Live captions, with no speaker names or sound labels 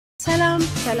ሰላም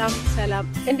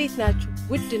እንዴት ናችሁ?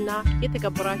 ውድና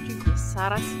የተከበራችሁ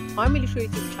የሳራስ ፋሚሊ ሾው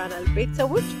ዩቲዩብ ቻናል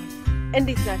ቤተሰቦች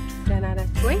እንዴት ናችሁ? ደህና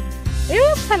ናችሁ ወይ?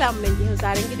 ሰላም ነኝ።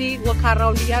 ዛሬ እንግዲህ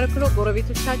ወካራውን እያደረኩ ነው።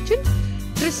 ጎረቤቶቻችን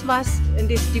ክሪስማስ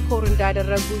እንዴት ዲኮር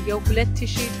እንዳደረጉ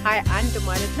የ2021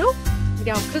 ማለት ነው።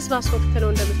 እንግዲህ አሁን ክሪስማስ ወቅት ነው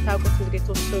እንደምታውቁት። እንግዲህ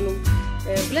ተወሰኑ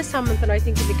 2 ሳምንት ነው አይ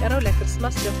ቲንክ ሊቀረው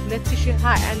ለክሪስማስ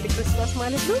ለ2021 ክሪስማስ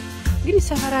ማለት ነው። እንግዲህ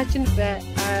ሰፈራችን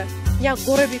ያ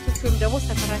ጎረቤቶች ወይም ደግሞ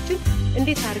ሰፈራችን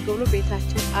እንዴት አድርገው ነው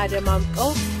ቤታችን አደማምቀው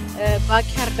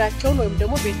ባክያርዳቸውን ወይም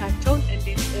ደግሞ ቤታቸውን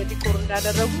እንዴት ዲኮር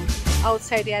እንዳደረጉ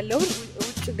አውትሳይድ ያለውን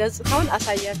ውጭ ገጽታውን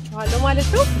አሳያችኋለሁ ማለት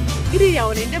ነው። እንግዲህ ያው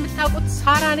እንደምታውቁት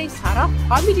ሳራ ነኝ፣ ሳራ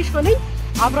ፋሚሊ ሾው ነኝ።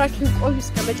 አብራችሁን ቆዩ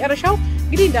እስከ መጨረሻው።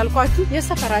 እንግዲህ እንዳልኳችሁ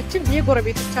የሰፈራችን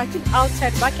የጎረቤቶቻችን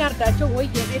አውትሳይድ ባክያርዳቸው ወይ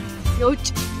የቤት የውጭ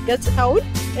ገጽታውን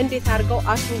እንዴት አድርገው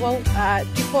አስውበው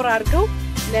ዲኮር አድርገው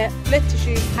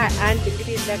ለ2021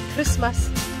 እንግዲህ ለክሪስማስ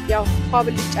ያው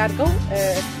ፓብሊክ አድርገው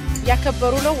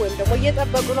ያከበሩ ነው ወይም ደግሞ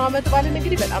እየጠበቁ ነው አመት ባልን።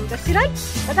 እንግዲህ በጣም ደስ ይላል።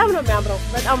 በጣም ነው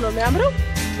የሚያምረው።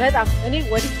 በጣም እኔ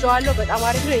ወድጄዋለሁ። በጣም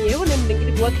አሪፍ ነው። ይሁን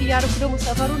እንግዲህ ወክ ያርኩ ደግሞ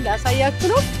ሰፈሩን ላሳያችሁ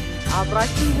ነው።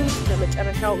 አብራችሁን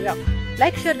ለመጨረሻው ያው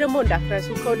ላይክ ሼር ደግሞ እንዳትረሱ።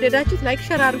 ከወደዳችሁት ላይክ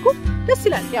ሼር አድርጉ። ደስ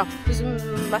ይላል። ያው ብዙም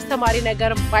ማስተማሪ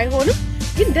ነገር ባይሆንም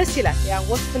ግን ደስ ይላል። ያው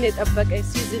ወቅቱን የጠበቀ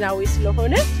ሲዝናዊ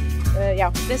ስለሆነ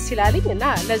ያው ደስ ይላልኝ እና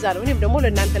ለዛ ነው እኔም ደግሞ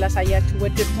ለእናንተ ላሳያችሁ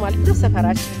ወደድኩ ማለት ነው።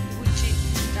 ሰፈራችን ውጪ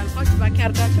ያልኳችሁ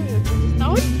ባክያርዳቸው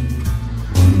የወጣውን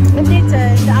እንዴት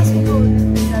እንዳስውበው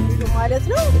እንደሚሉ ማለት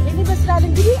ነው። እኔ መስላል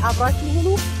እንግዲህ አብራችሁ ሁሉ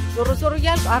ዞሮ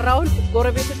እያልኩ አራውን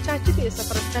ጎረቤቶቻችን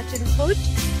የሰፈሮቻችን ሰዎች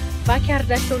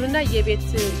ባክያርዳቸውንና የቤት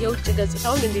የውጭ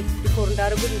ገጽታውን እንዴት ዲኮር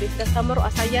እንዳደረጉ እንዴት ተሰምሩ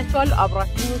አሳያችኋለሁ።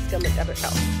 አብራችሁ እስከ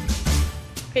መጨረሻው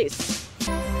ፔስ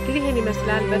እንግዲህ ይሄን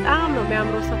ይመስላል። በጣም ነው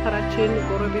የሚያምረው ሰፈራችን።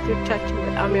 ጎረቤቶቻችን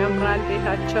በጣም ያምራል።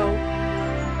 ቤታቸው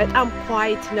በጣም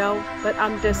ኳይት ነው።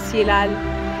 በጣም ደስ ይላል።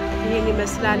 ይሄን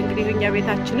ይመስላል እንግዲህ የኛ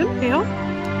ቤታችንም ይሄው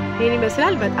ይሄን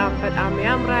ይመስላል። በጣም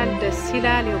ያምራል፣ ደስ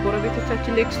ይላል።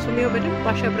 የጎረቤቶቻችን ሌክሱም ይሄው በደንብ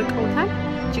አሸብርቀውታል።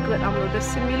 እጅግ በጣም ነው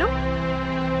ደስ የሚለው።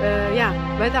 ያ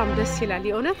በጣም ደስ ይላል።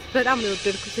 የእውነት በጣም ነው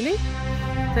የወደድኩት እኔ።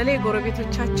 በተለይ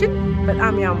ጎረቤቶቻችን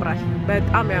በጣም ያምራል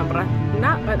እና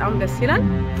በጣም ደስ ይላል።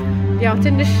 ያው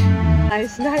ትንሽ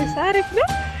ናይስ አሪፍ ነው።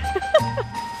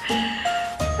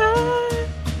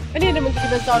 እኔንም እንግዲህ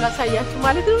በዛው ላሳያችሁ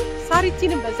ማለት ነው።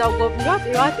 ሳሪቲንም በዛው ጎብኟት።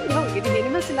 ይኸው እንግዲህ ይሄን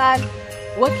ይመስላል።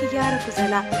 ወክ ያረኩ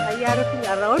ዘላፍ ያረኩኝ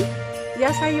አራውን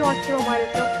ያሳየዋችሁ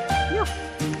ማለት ነው። ያው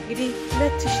እንግዲህ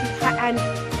 2021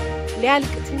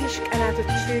 ሊያልቅ ትንሽ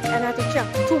ቀናቶች ያው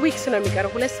 2 ዊክስ ነው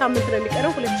የሚቀረው፣ 2 ሳምንት ነው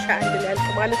የሚቀረው 2021 ሊያልቅ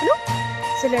ማለት ነው።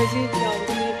 ስለዚህ ያው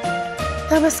እንግዲህ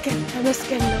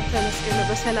ተመስገን ነው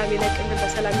በሰላም ይለቅልን፣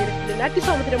 በሰላም ይልክልን። አዲስ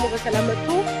አመት ደግሞ በሰላም መጥቶ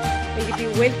እንግዲህ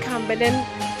ዌልካም ብለን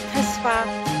ተስፋ፣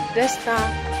 ደስታ፣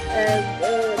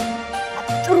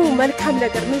 ጥሩ መልካም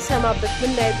ነገር ምን ሰማበት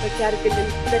ምን ላይበት ያርግልን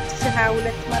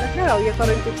 2022 ማለት ነው። ያው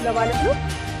የፈረንጆች ለማለት ነው።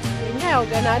 እኛ ያው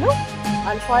ገና ነው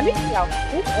አልፏል። ያው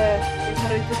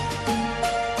የፈረንጆች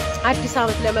አዲስ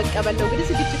አመት ለመቀበል ነው እንግዲህ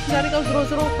ዝግጅት እናደርጋው።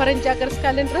 ዞሮ ፈረንጅ ሀገር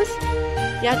እስካለን ድረስ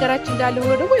ያገራችን እንዳለ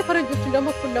ሆኖ ደግሞ የፈረንጆችን ደግሞ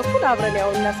ኩለኩል አብረን ያው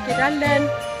እናስኬዳለን፣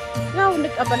 ያው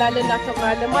እንቀበላለን፣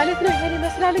 እናከብራለን ማለት ነው። ይሄን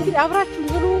ይመስላል እንግዲህ አብራችሁ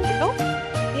ሁሉ ነው።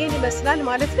 ይሄን ይመስላል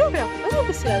ማለት ነው። ያው በጣም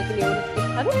ደስ ይላል። ግን የሆነ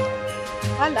ተካለ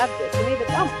አላብ እኔ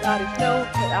በጣም አሪፍ ነው።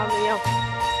 በጣም ያው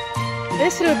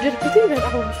ደስ ይወደድኩት።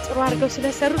 በጣም ጥሩ አድርገው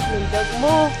ስለሰሩት ነው ደግሞ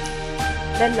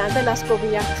ለእናንተ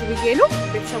ላስጎብኛችሁ ብዬ ነው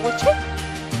ቤተሰቦቼ።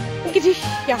 እንግዲህ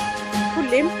ያው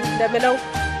ሁሌም እንደምለው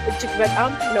እጅግ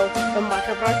በጣም ነው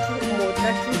የማከብራችሁ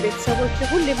የምወዳችሁ ቤተሰቦቼ።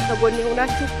 ሁሌም ከጎኔ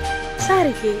ሆናችሁ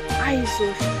ሳርዬ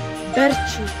አይዞሽ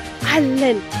በርቺ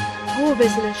አለን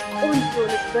ጎበዝ ነሽ ቆንጆ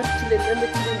ነሽ በርቺልን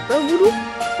ለምትሉኝ በሙሉ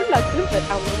ሁላችሁም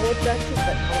በጣም ነው የምወዳችሁ፣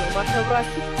 በጣም ነው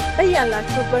የማከብራችሁ።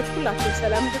 በያላችሁበት ሁላችሁም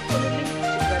ሰላም እንድትሆኑልኝ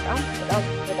እጅግ በጣም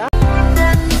ሰላም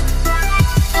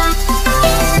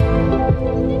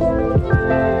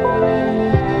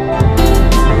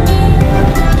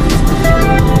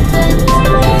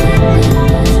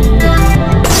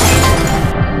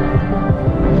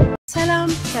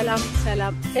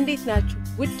እንዴት ናችሁ?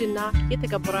 ውድና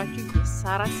የተከበራችሁ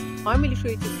የሳራስ ፋሚሊ ሾው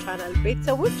ዩቲዩብ ቻናል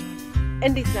ቤተሰቦች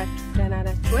እንዴት ናችሁ? ደህና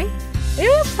ናችሁ ወይ?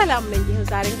 ሰላም ነኝ።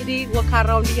 ዛሬ እንግዲህ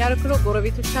ወካራውን እያደረኩ ነው።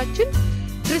 ጎረቤቶቻችን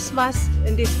ክሪስማስ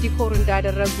እንዴት ዲኮር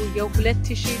እንዳደረጉ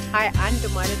የ2021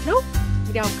 ማለት ነው።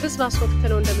 እንግዲህ አሁን ክሪስማስ ወቅት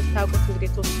ነው እንደምታውቁት።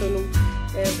 እንግዲህ ተወሰኑ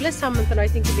 2 ሳምንት ነው አይ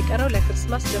ቲንክ ሊቀረው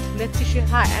ለክሪስማስ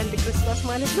ለ2021 ክሪስማስ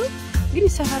ማለት ነው።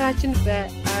 እንግዲህ ሰፈራችን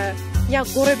ያ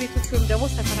ጎረቤቶች ወይም ደግሞ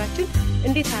ሰፈራችን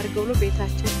እንዴት አድርገው ነው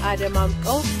ቤታችን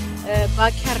አደማምቀው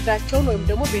ባክያርዳቸውን ወይም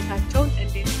ደግሞ ቤታቸውን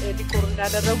እንዴት ዲኮር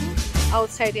እንዳደረጉ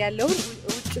አውትሳይድ ያለውን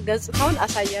ውጭ የውጭ ገጽታውን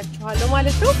አሳያችኋለሁ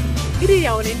ማለት ነው እንግዲህ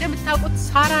ያው እኔ እንደምታውቁት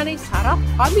ሳራ ነኝ ሳራ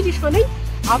ፋሚሊ ሾው ነኝ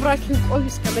አብራችሁን ቆዩ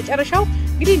እስከመጨረሻው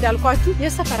እንግዲህ እንዳልኳችሁ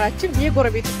የሰፈራችን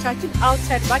የጎረቤቶቻችን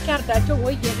አውትሳይድ ባክያርዳቸው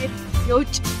ወይ የቤት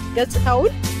የውጭ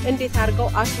ገጽታውን እንዴት አድርገው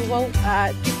አስውበው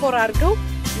ዲኮር አድርገው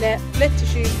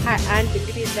ለ2021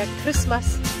 እንግዲህ ለክርስማስ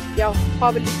ያው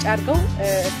ፓብሊክ አድርገው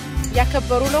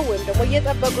ያከበሩ ነው ወይም ደግሞ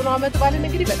እየጠበቁ ነው አመት ባልን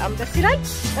እንግዲህ በጣም ደስ ይላል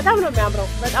በጣም ነው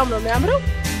የሚያምረው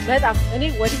በጣም እኔ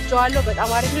ወድጄዋለሁ በጣም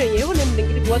አሪፍ ነው ይሁን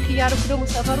እንግዲህ ወክ ያርኩ ደግሞ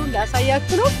ሰፈሩን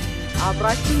ላሳያችሁ ነው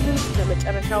አብራችሁን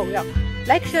ለመጨረሻው ያው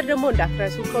ላይክ ሼር ደግሞ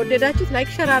እንዳትረሱ ከወደዳችሁት ላይክ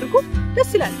ሼር አድርጉ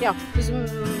ደስ ይላል ያው ብዙም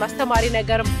ማስተማሪ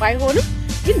ነገር ባይሆንም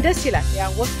ግን ደስ ይላል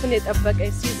ያው ወቅቱን የጠበቀ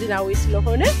ሲዝናዊ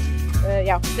ስለሆነ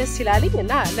ያው ደስ ይላልኝ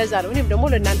እና ለዛ ነው እኔም ደግሞ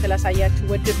ለእናንተ ላሳያችሁ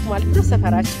ወደድኩ ማለት ነው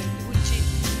ሰፈራችን ውጪ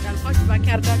ያልኳችሁ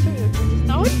ባክያርዳቸው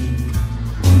የውጭታውን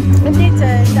እንዴት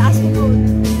እንዳስፈው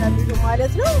እንዳሉ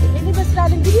ማለት ነው እኔ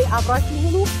መስላል እንግዲህ አብራችሁ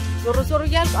ሁሉ ዞሮ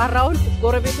ያልኩ አራውንድ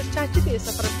ጎረቤቶቻችን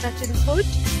የሰፈራችን ሰዎች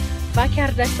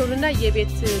ባክያርዳቸውንና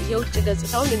የቤት የውጭ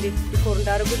ገጽታውን እንዴት ዲኮር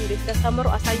እንዳደረጉ እንዴት ተሰምሩ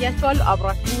አሳያችኋለሁ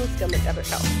አብራችሁ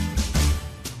እስከመጨረሻው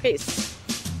ፔስ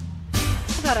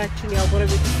ሰፈራችን ያው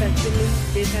ጎረቤቶቻችን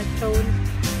ቤታቸውን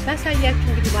ላሳያችሁ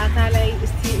እንግዲህ ማታ ላይ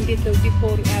እስቲ እንዴት ነው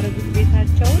ዲኮር ያደረጉት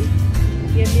ቤታቸውን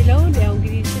የሚለውን ያው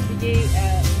እንግዲህ ዝምብዬ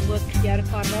ወክ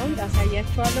ያርፋራው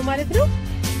አሳያችኋለሁ ማለት ነው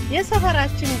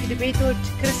የሰፈራችን እንግዲህ ቤቶች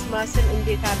ክርስማስን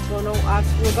እንዴት አድርገው ነው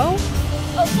አስውበው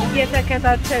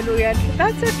እየተከታተሉ ያሉት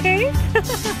ኦኬ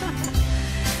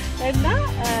እና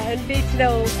እንዴት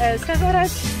ነው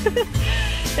ሰፈራችን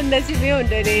እነዚህ ነው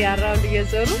እንደኔ ያራውንድ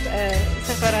እየዞሩ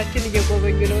ሰፈራችን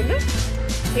እየጎበኙ ነውና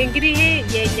እንግዲህ ይሄ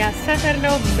የኛ ሰፈር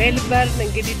ነው ሜልበርን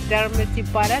እንግዲህ ዳርመት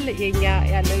ይባላል የኛ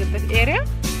ያለበት ኤሪያ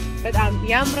በጣም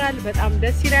ያምራል በጣም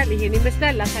ደስ ይላል ይሄን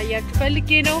ይመስላል ላሳያችሁ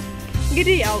ፈልጌ ነው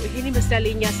እንግዲህ ያው ይሄን ይመስላል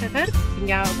የኛ ሰፈር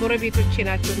እኛ ጎረቤቶቼ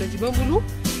ናቸው እነዚህ በሙሉ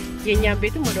የኛን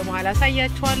ቤትም ወደ በኋላ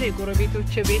አሳያችኋለሁ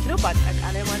የጎረቤቶቼ ቤት ነው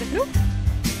በአጠቃላይ ማለት ነው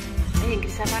ይሄ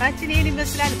እንግዲህ ሰፈራችን ይሄን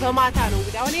ይመስላል በማታ ነው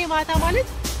እንግዲህ አሁን ይሄ ማታ ማለት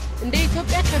እንደ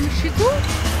ኢትዮጵያ ከምሽቱ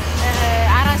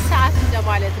 4 ሰዓት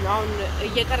እንደማለት ነው አሁን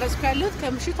እየቀረጽኩ ያለሁት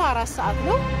ከምሽቱ 4 ሰዓት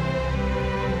ነው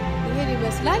ይሄን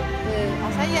ይመስላል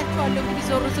አሳያችኋለሁ እንግዲህ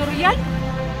ዞር ይያል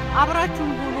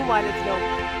አብራችሁን ሁሉ ማለት ነው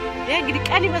ይሄ እንግዲህ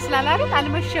ቀን ይመስላል አይደል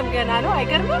አልመሸም ገና ነው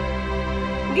አይገርምም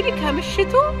እንግዲህ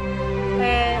ከምሽቱ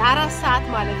 4 ሰዓት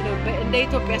ማለት ነው እንደ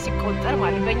ኢትዮጵያ ሲቆጠር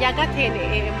ማለት በእኛ ጋር 10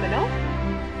 AM ነው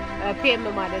PM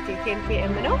ማለት 10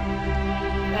 PM ነው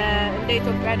እንደ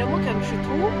ኢትዮጵያ ደግሞ ከምሽቱ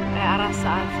 4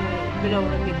 ሰዓት ብለው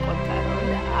ነው የሚቆጠረው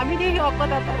አሚኔ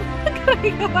ያቆጣጠር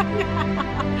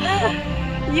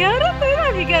የአውሮፓ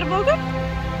የሚገርመው ግን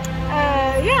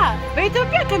ያ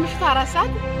በኢትዮጵያ ከምሽቱ 4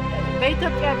 ሰዓት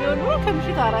በኢትዮጵያ ቢሆን ነው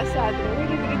ከምሽቱ 4 ሰዓት ነው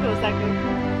እንግዲህ ተወሳከኝ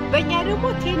በእኛ ደግሞ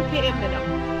 10 PM ነው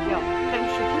ያው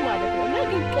ከምሽቱ ማለት ነው እና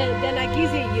ግን ገና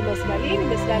ጊዜ ይመስላል ይሄን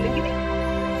ይመስላል እንግዲህ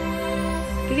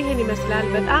ይሄን ይመስላል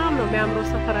በጣም ነው የሚያምረው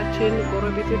ሰፈራችን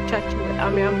ጎረቤቶቻችን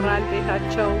በጣም ያምራል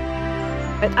ቤታቸው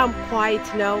በጣም ኳይት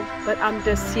ነው በጣም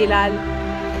ደስ ይላል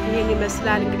ይሄን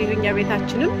ይመስላል እንግዲህ የኛ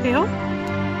ቤታችንም ይሄው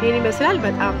ይሄን ይመስላል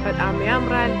በጣም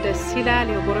ያምራል ደስ ይላል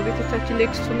የጎረቤቶቻችን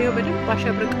ኔክስቱ ነው በደንብ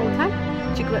አሸብርቀውታል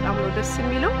እጅግ በጣም ነው ደስ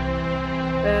የሚለው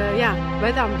ያ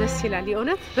በጣም ደስ ይላል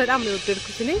የእውነት በጣም ነው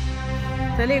ወደድኩት እኔ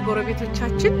ተለይ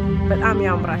ጎረቤቶቻችን በጣም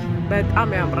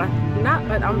ያምራል እና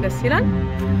በጣም ደስ ይላል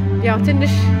ያው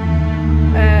ትንሽ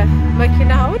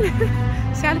መኪናውን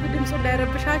ሲያልፍ ድምጹ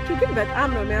እንዳይረብሻችሁ ግን በጣም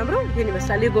ነው የሚያምረው ይሄን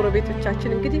ይመስላል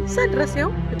የጎረቤቶቻችን እንግዲህ ሰድረስ ያው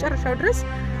መጨረሻው ድረስ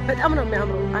በጣም ነው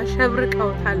የሚያምረው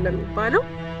አሸብርቀውታል ለሚባለው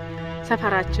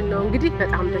ሰፈራችን ነው እንግዲህ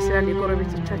በጣም ደስ ይላል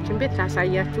የጎረቤቶቻችን ቤት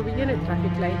ላሳያችሁ ብዬ ነው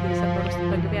ትራፊክ ላይ የሰፈር ውስጥ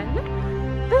መግቢያ አለ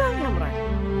በጣም ያምራል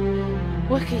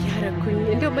ወክ ያረኩኝ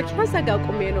እንደው መኪና ዘጋ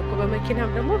ቆሜ ነው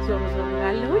በመኪናም ደግሞ ዞር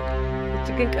ያለው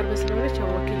እጅግን ቅርብ ስለሆነች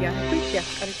ወክ ያረኩኝ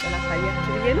ያስቀርጭ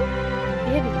ላሳያችሁ ብዬ ነው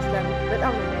ይሄን ይመስላል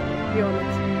በጣም ነው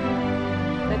የሆነች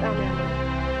በጣም ነው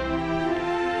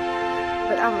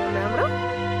የሚያምረው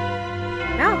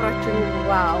ያምራችሁ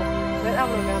ዋው በጣም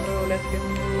ነው የሚያምረው ወለት ግን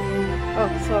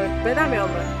ሶሪ በጣም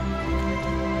ያምራል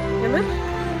ለምን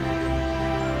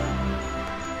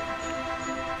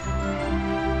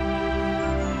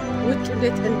ውጭ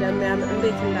እንዴት እንደሚያምር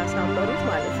እንዴት እንዳሳመሩት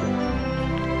ማለት ነው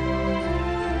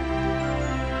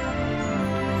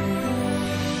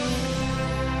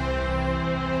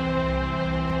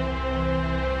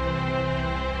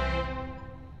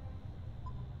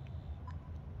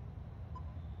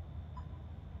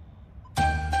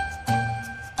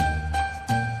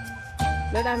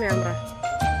በጣም ያምራል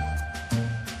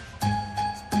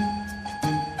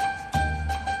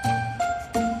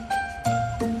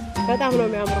በጣም ነው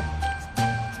የሚያምረው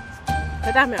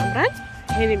በጣም ያምራል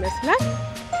ይሄን ይመስላል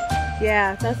ያ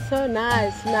that's so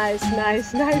nice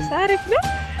አሪፍ ነው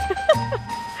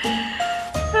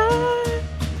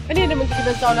እኔንም እንግዲህ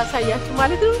በዛው ላሳያችሁ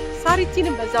ማለት ነው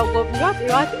ሳሪቲንም በዛው ጎብኟት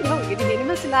ይዋት ነው እንግዲህ ይሄን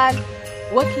ይመስላል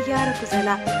ወክ ያረኩ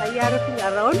ዘላፍ ያረኩኝ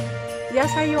አራውን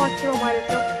ያሳየዋችሁ ማለት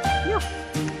ነው ያው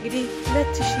እንግዲህ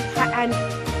 2021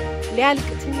 ሊያልቅ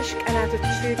ትንሽ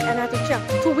ቀናቶች ያ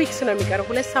 2 weeks ነው የሚቀረው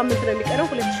 2 ሳምንት ነው የሚቀረው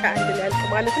 2021 ሊያልቅ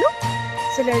ማለት ነው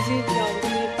ስለዚህ ያው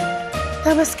እንግዲህ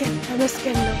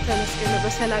ተመስገን ነው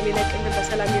በሰላም ይለቅልን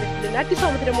በሰላም ይረክልን አዲስ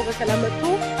አመት ደግሞ በሰላም መጥቶ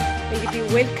እንግዲህ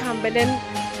ዌልካም ብለን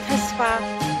ተስፋ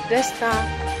ደስታ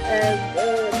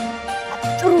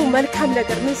ጥሩ መልካም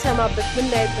ነገር ምን ሰማበት ምን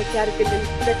ናይበት ያርግልን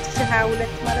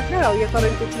 2022 ማለት ነው ያው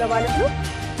የፈረንጆች ለማለት ነው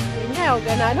እኛ ያው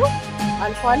ገና ነው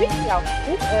አልፏል ያው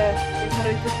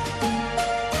የፈረንጆች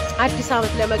አዲስ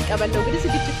አመት ለመቀበል ነው እንግዲህ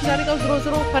ዝግጅት እናደርጋው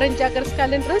ዝሮ ፈረንጅ ሀገር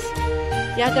እስካለን ድረስ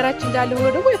ያገራችን እንዳለ ሆኖ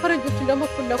ደግሞ የፈረንጆችን ደግሞ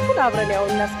ሁሉ አብረን ያው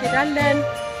እናስኬዳለን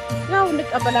ያው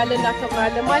እንቀበላለን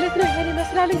እናከብራለን ማለት ነው ይሄን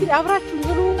ይመስላል እንግዲህ አብራችሁ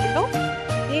ሁሉ ነው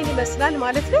ይሄን ይመስላል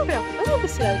ማለት ነው ያው በጣም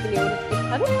ደስ ይላል ግን የሆነ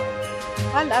ፍቅር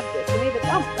አብዴት እኔ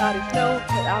በጣም አሪፍ ነው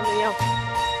በጣም ያው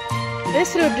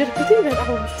ደስ ይወድልኩት በጣም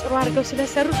ጥሩ አድርገው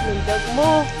ስለሰሩት ምን ደግሞ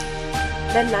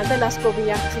ለእናንተ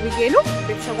ላስጎብኛችሁ ብዬ ነው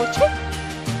ቤተሰቦቼ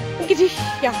እንግዲህ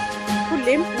ያው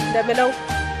ሁሌም እንደምለው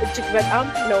እጅግ በጣም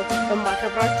ነው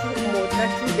በማከብራችሁ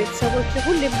ሞዳችሁ ቤተሰቦቼ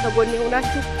ሁሌም ተጎን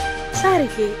ይሆናችሁ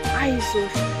ሳሪቴ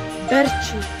አይዞሽ በርቺ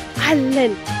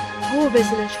አለን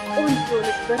ጎበዝነሽ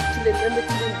ቆንጆነሽ በርቺልን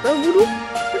ለምትሉን በሙሉ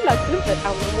ሁላችሁም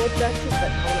በጣም ነው ሞዳችሁ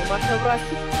በጣም ነው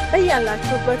ማከብራችሁ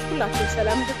በያላችሁበት ሁላችሁም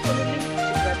ሰላም እንድትሆኑልኝ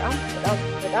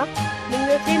በጣም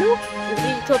ምኞቴ ነው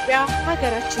እንግዲህ ኢትዮጵያ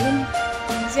ሀገራችንን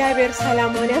እግዚአብሔር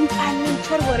ሰላሙን ያምጣልን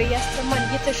ቸር ወሬ ያሰማን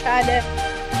የተሻለ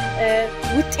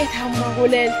ውጤታማ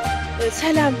ሆነን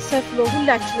ሰላም ሰፍኖ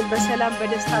ሁላችንም በሰላም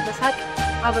በደስታ በሳቅ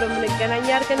አብረን እንገናኝ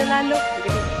ያርገንላለሁ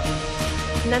እንግዲህ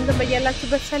እናንተም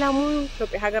በያላችሁበት ሰላሙ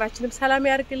ኢትዮጵያ ሀገራችንም ሰላም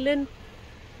ያርግልን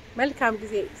መልካም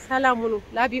ጊዜ ሰላም ሁኑ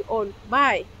ላቭ ዩ ኦል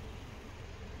ባይ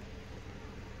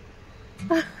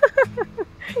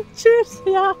ቺርስ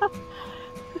ያ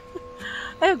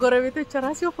ጎረቤቶች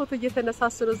ራስዎ ፎቶ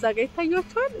እየተነሳሱ ነው እዛ ጋር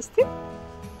ይታያችኋል እስቲ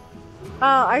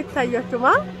አይታያችሁማ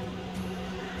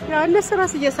ያው እነሱ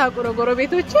ራስ እየሳቁ ነው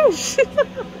ጎረቤቶች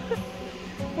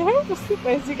እስቲ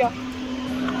እዚህ ጋር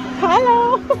ሃሎ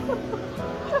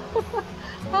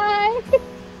ሃይ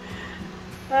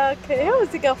ኦኬ ያው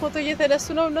እዚህ ጋር ፎቶ እየተነሱ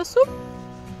ነው እነሱ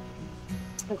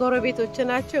ጎረቤቶች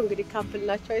ናቸው እንግዲህ ካፕል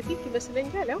ናቸው አይ ቲንክ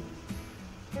ይመስለኛል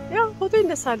ያው ፎቶ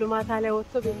ይነሳሉ ማታ ላይ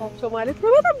ወጥቶ ቤታቸው ማለት ነው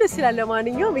በጣም ደስ ይላል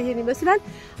ለማንኛውም ይሄን ይመስላል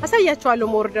አሳያችኋለሁ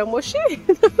ሞር ደግሞ እሺ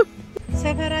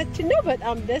ሰፈራችን ነው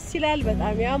በጣም ደስ ይላል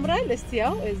በጣም ያምራል እስቲ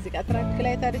ያው እዚህ ጋር ትራፊክ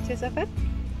ላይ ታርቼ ሰፈር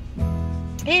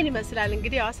ይሄን ይመስላል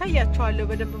እንግዲህ አሳያችኋለሁ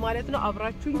በደንብ ማለት ነው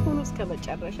አብራችሁኝ ሆኖ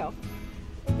እስከመጨረሻው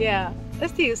ያ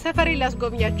እስቲ ሰፈሬ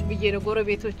ላስጎብኛችሁ ብዬ ነው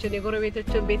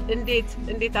የጎረቤቶችን ቤት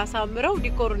እንዴት አሳምረው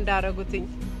ዲኮር እንዳረጉትኝ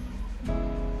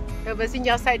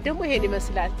በዚህኛው ሳይድ ደግሞ ይሄን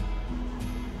ይመስላል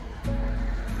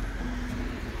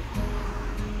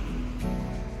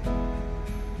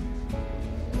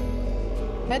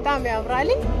በጣም ያምራል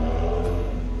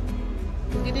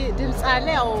እንግዲህ ድምጽ አለ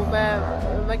ያው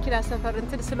በመኪና ሰፈር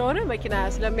እንትን ስለሆነ መኪና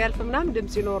ስለሚያልፍ ምናምን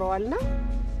ድምጽ ይኖረዋልና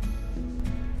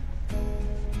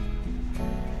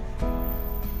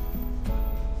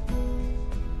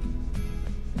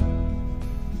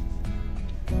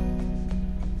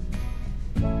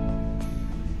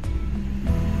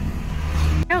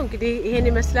ያው እንግዲህ ይሄን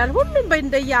ይመስላል ሁሉም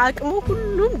በእንደየ አቅሙ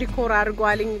ሁሉም ዲኮር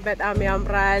አድርጓልኝ በጣም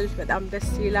ያምራል በጣም ደስ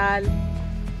ይላል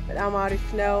በጣም አሪፍ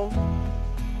ነው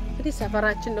እንግዲህ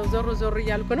ሰፈራችን ነው ዞር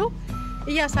እያልኩ ነው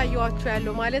እያሳየዋችሁ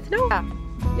ያለው ማለት ነው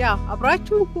ያ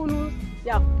አብራችሁ ሁሉ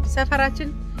ያ ሰፈራችን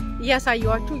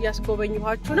እያሳየዋችሁ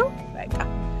እያስጎበኘኋችሁ ነው በቃ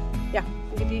ያ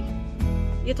እንግዲህ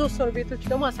የተወሰኑ ቤቶች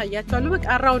ደግሞ አሳያችኋለሁ በቃ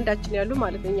አራውንዳችን ያሉ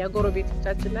ማለት ነው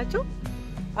ጎረቤቶቻችን ናቸው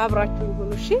አብራችሁ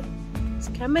ሁሉ እሺ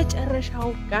እስከመጨረሻው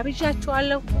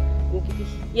ጋብዣችኋለሁ እንግዲህ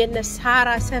የነሳራ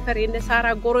ሰፈር የነሳራ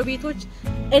ጎረቤቶች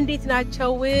እንዴት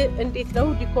ናቸው እንዴት ነው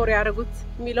ዲኮር ያደርጉት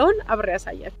ሚለውን አብሬ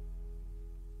ያሳያችሁ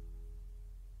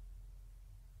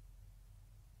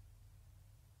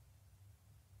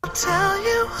tell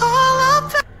you all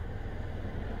about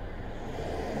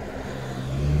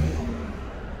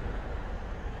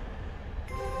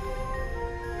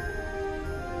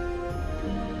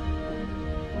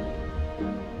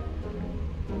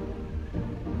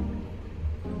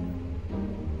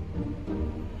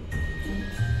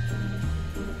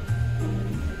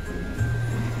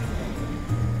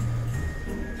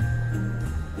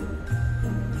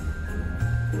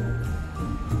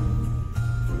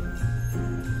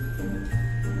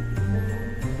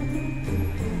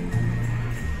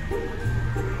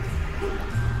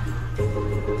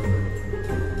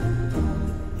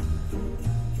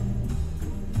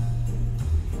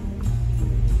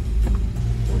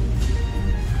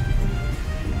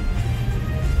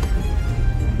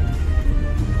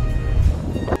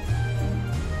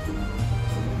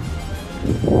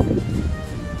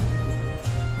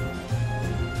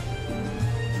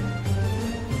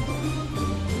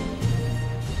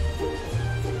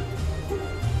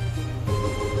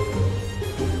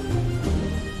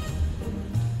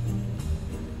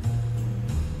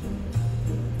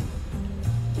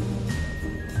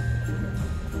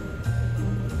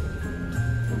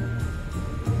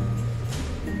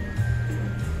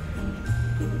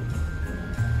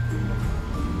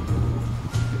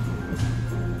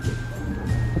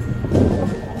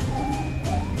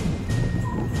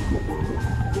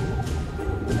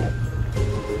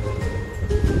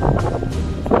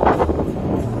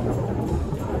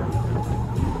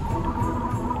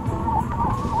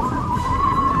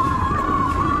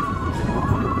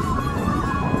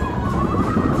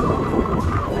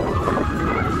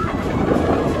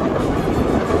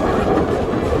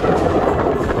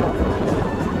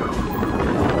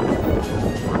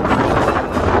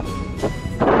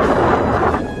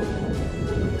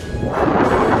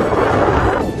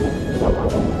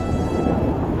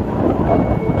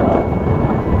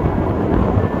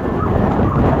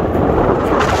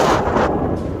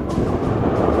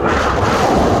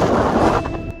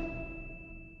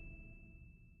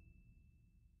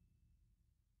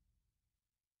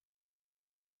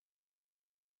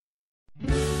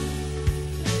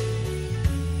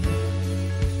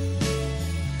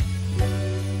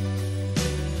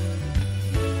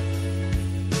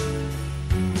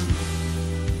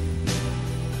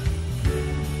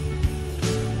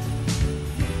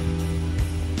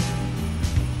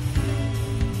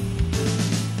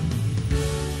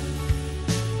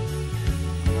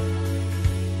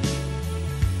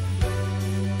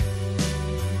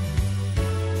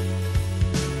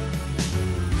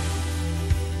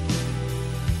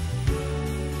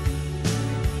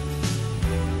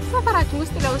ሰፈራችን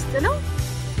ውስጥ ለውስጥ ነው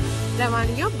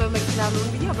ለማንኛውም በመኪና ነው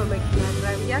እንግዲህ በመኪና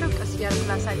ድራይቭ ያለው ቀስ ያለ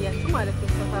ላሳያችሁ ማለት ነው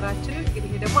ሰፈራችን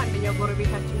እንግዲህ ደግሞ አንደኛ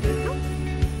ጎረቤታችን ቤት ነው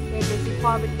እንደዚህ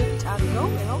ፋሚሊ ጫት ነው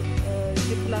ያው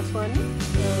ዲፕላስዋን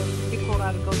ዲኮር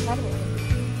አድርገውታል ማለት ነው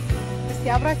እስቲ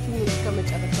አብራችሁ እስከ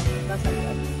መጨረሻው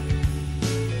ላሳያችሁ